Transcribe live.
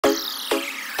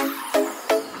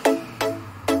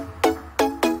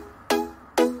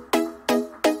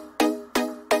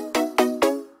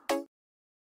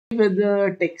with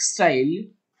the textile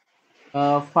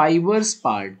fibers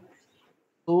part.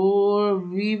 So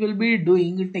we will be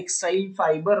doing textile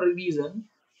fiber revision.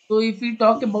 So if we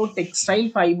talk about textile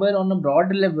fiber on a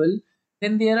broad level,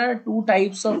 then there are two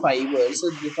types of fibers. So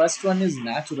the first one is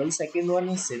natural, second one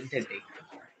is synthetic.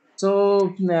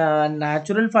 So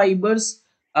natural fibers,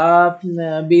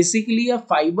 basically a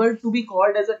fiber to be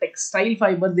called as a textile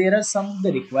fiber, there are some of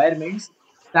the requirements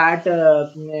that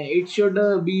it should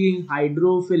be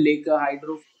hydrophobic,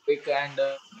 and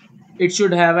it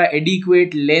should have an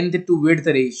adequate length to width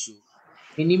ratio.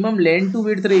 Minimum length to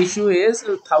width ratio is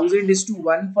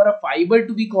 1000:1 for a fiber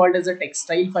to be called as a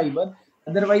textile fiber.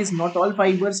 Otherwise, not all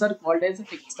fibers are called as a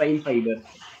textile fiber.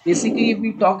 Basically, if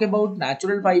we talk about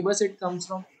natural fibers, it comes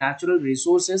from natural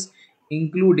resources,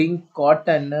 including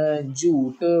cotton,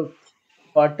 jute,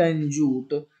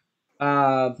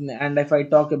 and if I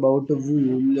talk about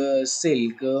wool,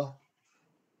 silk,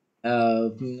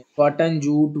 cotton,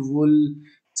 jute, wool,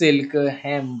 silk,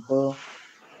 hemp.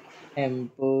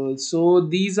 So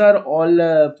these are all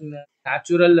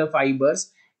natural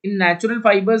fibers. In natural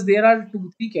fibers, there are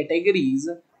two, three categories.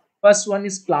 First one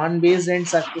is plant based, and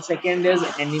second is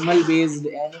animal based.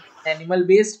 And in animal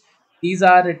based, these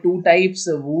are two types: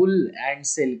 wool and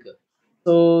silk.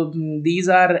 So these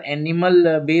are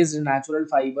animal based natural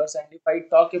fibers. And if I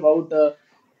talk about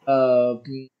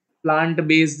plant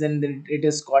based, then it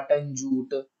is cotton,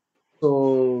 jute.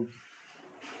 So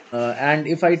and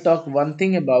if I talk one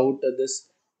thing about this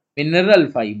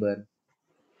mineral fiber,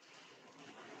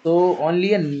 so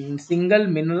only a single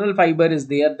mineral fiber is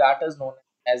there, that is known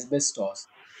as asbestos.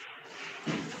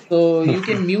 So you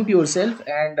Okay. can mute yourself.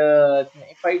 And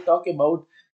if I talk about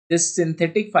this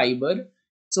synthetic fiber,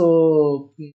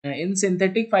 so in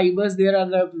synthetic fibers there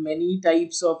are many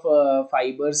types of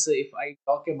fibers. If I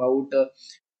talk about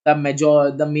the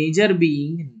major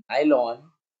being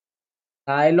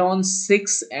nylon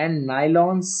 6 and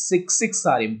nylon 66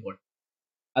 are important.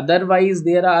 Otherwise,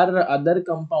 there are other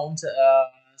compounds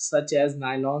such as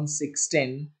nylon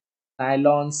 610,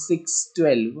 nylon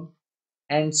 612,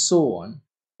 and so on.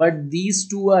 But these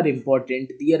two are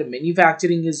important. Their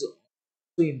manufacturing is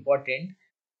also important.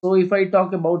 So, if I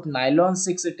talk about nylon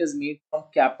 6, it is made from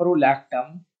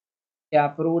caprolactam.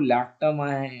 Caprolactam,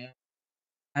 I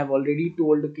have already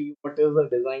told you what is the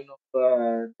design of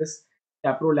this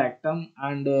caprolactam.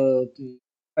 And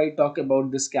if I talk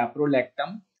about this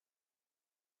caprolactam,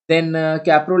 then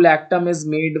caprolactam is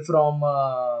made from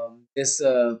this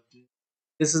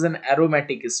is an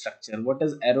aromatic structure. What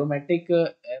is aromatic?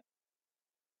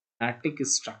 Aromatic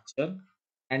structure.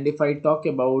 And if I talk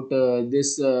about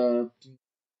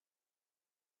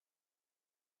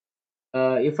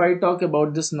if I talk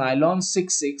about this nylon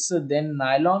 66, then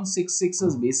nylon 66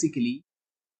 is basically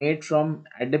made from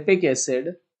adipic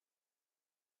acid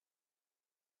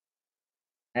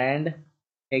and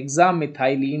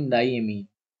hexamethylene diamine.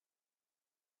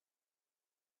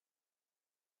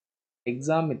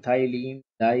 Hexamethylene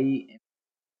diamine.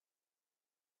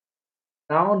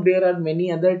 Now there are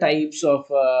many other types of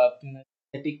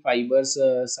synthetic fibers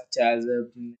such as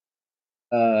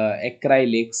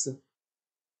acrylics,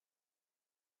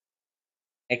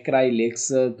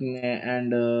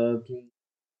 and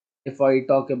if I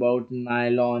talk about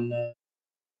nylon,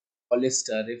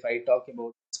 polyester. If I talk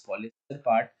about this polyester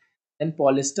part, then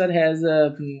polyester has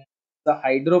the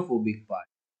hydrophobic part.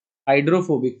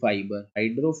 Hydrophobic fiber.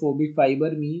 Hydrophobic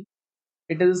fiber means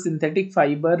it is a synthetic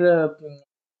fiber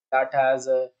that has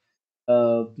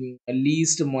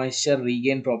least moisture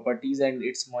regain properties, and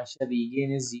its moisture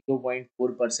regain is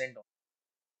 0.4%.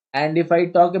 And if I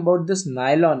talk about this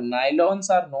nylons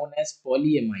are known as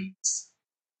polyamides.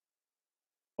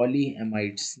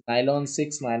 Nylon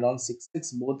 6, nylon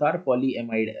 66, both are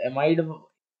polyamide. Amide,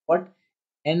 what?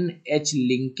 NH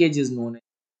linkage is known as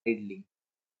amide link.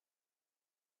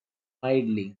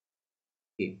 Amide link.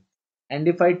 Okay. And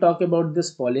if I talk about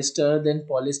this polyester, then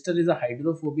polyester is a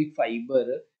hydrophobic fiber.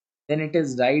 Then it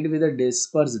is dyed with a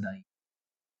dispersed dye.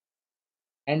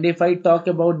 And if I talk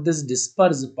about this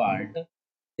dispersed part,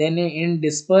 then in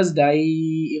dispersed dye,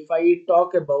 if I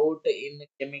talk about in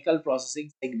chemical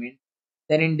processing segment,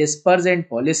 then in disperse and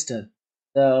polyester,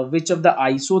 which of the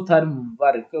isotherm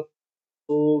work?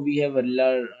 So we have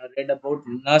read about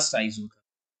Nast isotherm,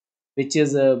 which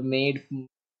is made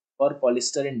for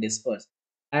polyester and disperse.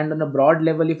 And on a broad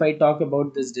level, if I talk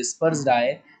about this dispersed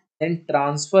dye, then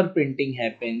transfer printing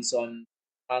happens on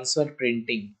transfer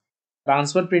printing.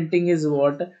 Transfer printing is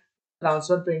what?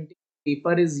 Transfer printing,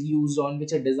 paper is used on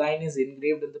which a design is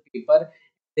engraved on the paper.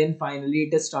 Then finally,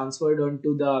 it is transferred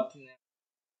onto the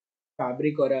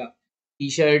fabric or a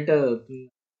t-shirt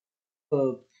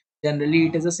Generally,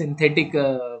 it is a synthetic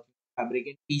fabric.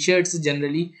 In t-shirts,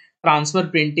 generally transfer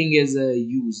printing is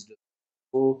used.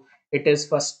 So it is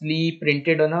firstly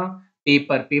printed on a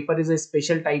paper. Paper is a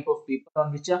special type of paper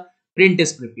on which a print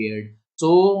is prepared.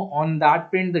 So on that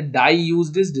print, the dye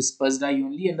used is dispersed dye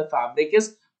only, and the fabric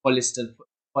is polyester.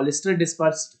 Polyester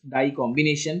dispersed dye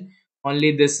combination.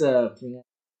 Only this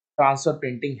transfer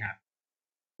printing happens.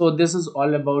 So this is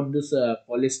all about this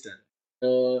polyester.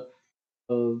 Uh,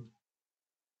 uh,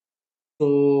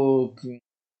 so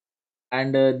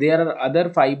and there are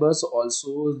other fibers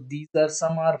also. These are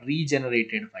some are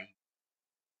regenerated fibers.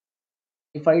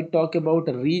 If I talk about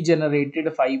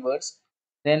regenerated fibers,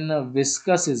 then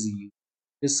viscose is used.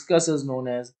 Viscose is known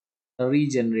as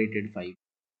regenerated fiber.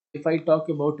 If I talk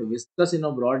about viscose in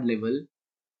a broad level,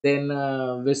 then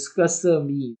viscose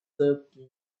means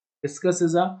viscose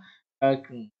is a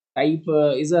type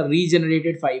is a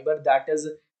regenerated fiber that is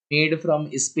made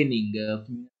from spinning.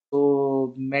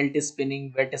 So melt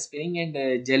spinning, wet spinning,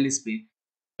 and gel spinning.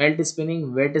 Melt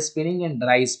spinning, wet spinning, and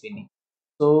dry spinning.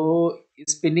 So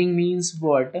spinning means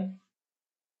what?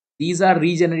 These are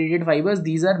regenerated fibers.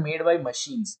 These are made by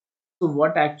machines. So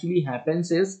what actually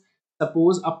happens is,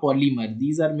 suppose a polymer.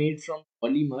 These are made from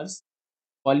polymers.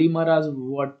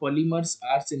 Polymers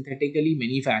are synthetically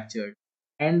manufactured,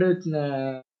 and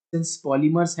since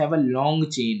polymers have a long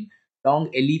chain, long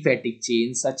aliphatic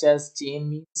chain, such as chain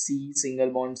means C single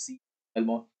bond, C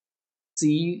single bond,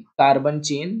 C carbon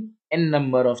chain, n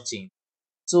number of chains.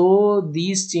 So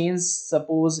these chains,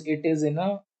 suppose it is in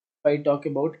a, if I talk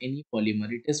about any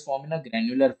polymer, it is formed in a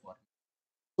granular form.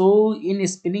 So in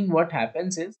spinning, what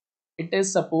happens is, it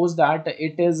is supposed that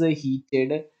it is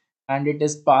heated and it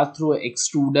is passed through a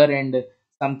extruder and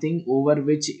something over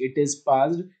which it is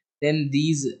passed. Then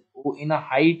these, in a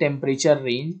high temperature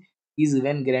range, these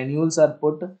when granules are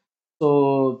put,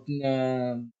 so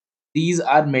these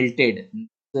are melted.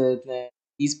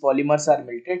 These polymers are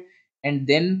melted, and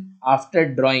then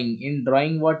after drawing, in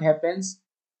drawing, what happens?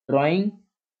 Drawing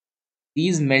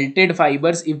these melted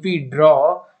fibers, if we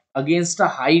draw against a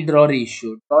high draw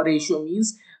ratio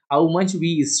means how much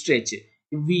we stretch.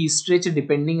 If we stretch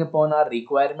depending upon our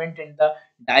requirement and the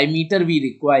diameter we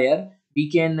require, we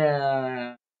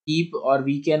can keep, or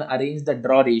we can arrange the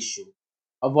draw ratio,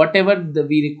 whatever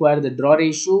we require the draw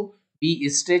ratio, we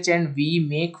stretch and we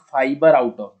make fiber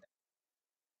out of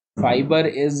that. Fiber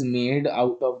is made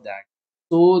out of that.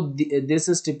 So this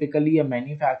is typically a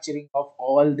manufacturing of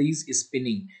all these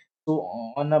spinning. So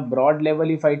on a broad level,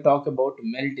 if I talk about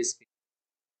melt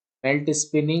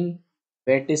spinning,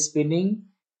 wet spinning,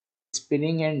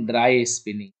 spinning, and dry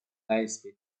spinning, dry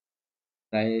spinning,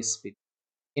 dry spinning.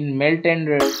 In melt and